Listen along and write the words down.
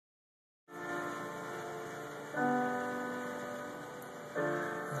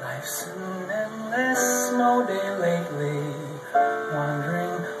Life's an endless snow day lately,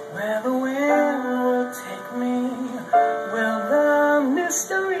 wondering where the wind will take me. Will the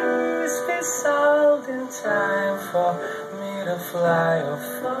mysteries be solved in time for me to fly or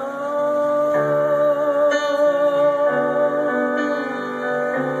fall?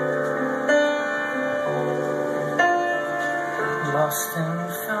 Lost and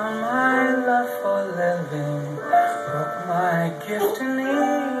found my love for living, broke my gift and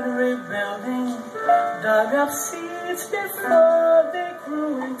need rebuilding, dug up seeds before they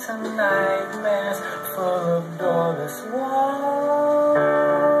grew into nightmares full of doorless walls.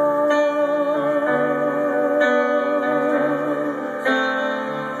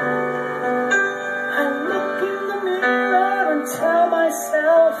 I look in the mirror and tell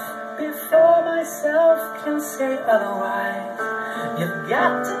myself, before myself can say otherwise, you've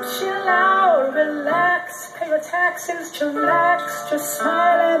got to chill out, relax, pay your taxes, chillax, just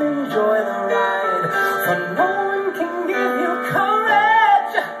smile and enjoy the ride. For no one can give you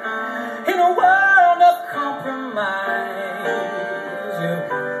courage in a world of compromise. You've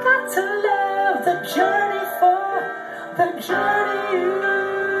got to live the journey, for the journey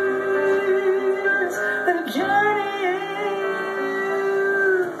is, the journey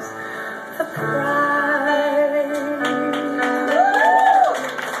is the prize.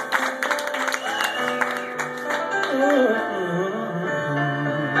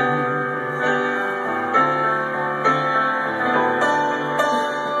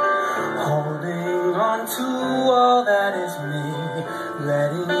 To all that is me,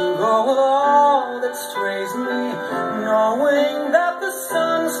 letting go of all that strays me, knowing that the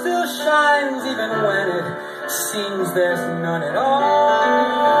sun still shines even when it seems there's none at all.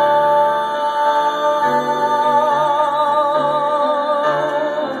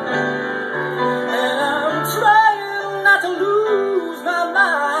 And I'm trying not to lose my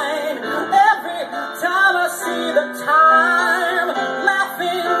mind every time I see the time,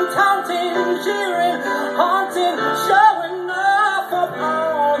 laughing, taunting, jeering, haunting, showing off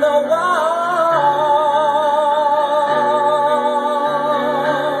upon the wall.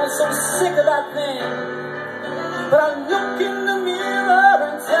 So sick of that thing, but I look in the mirror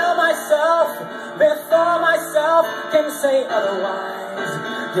and tell myself, before myself can say otherwise,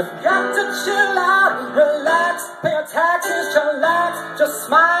 you've got to chill out, relax, pay your taxes, chillax, just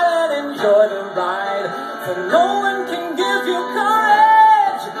smile and enjoy the ride. For no one can give you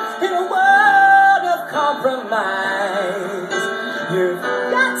courage in a world of compromise. You've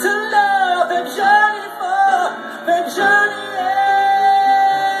got to love the journey, for the journey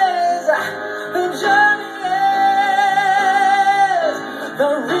is, the journey is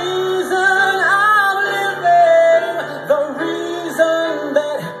the reason I'm living, the reason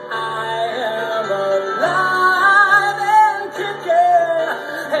that I am alive and kicking,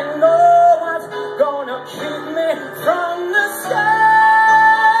 and no one's gonna keep me from the sky.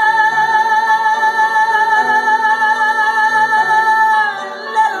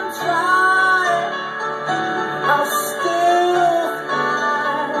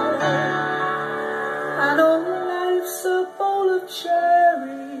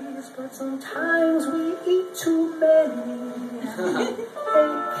 Cherries, but sometimes we eat too many.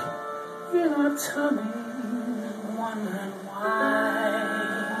 Ache in our tummy, wondering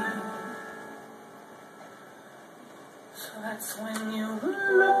why. So that's when you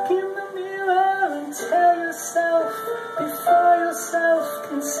look in the mirror and tell yourself, before yourself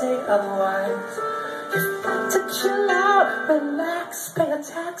can say otherwise, you've got to chill out, relax, pay your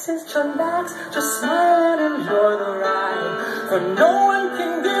taxes, chillax, just smile and enjoy the ride. For no one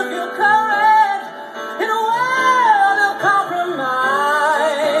can give you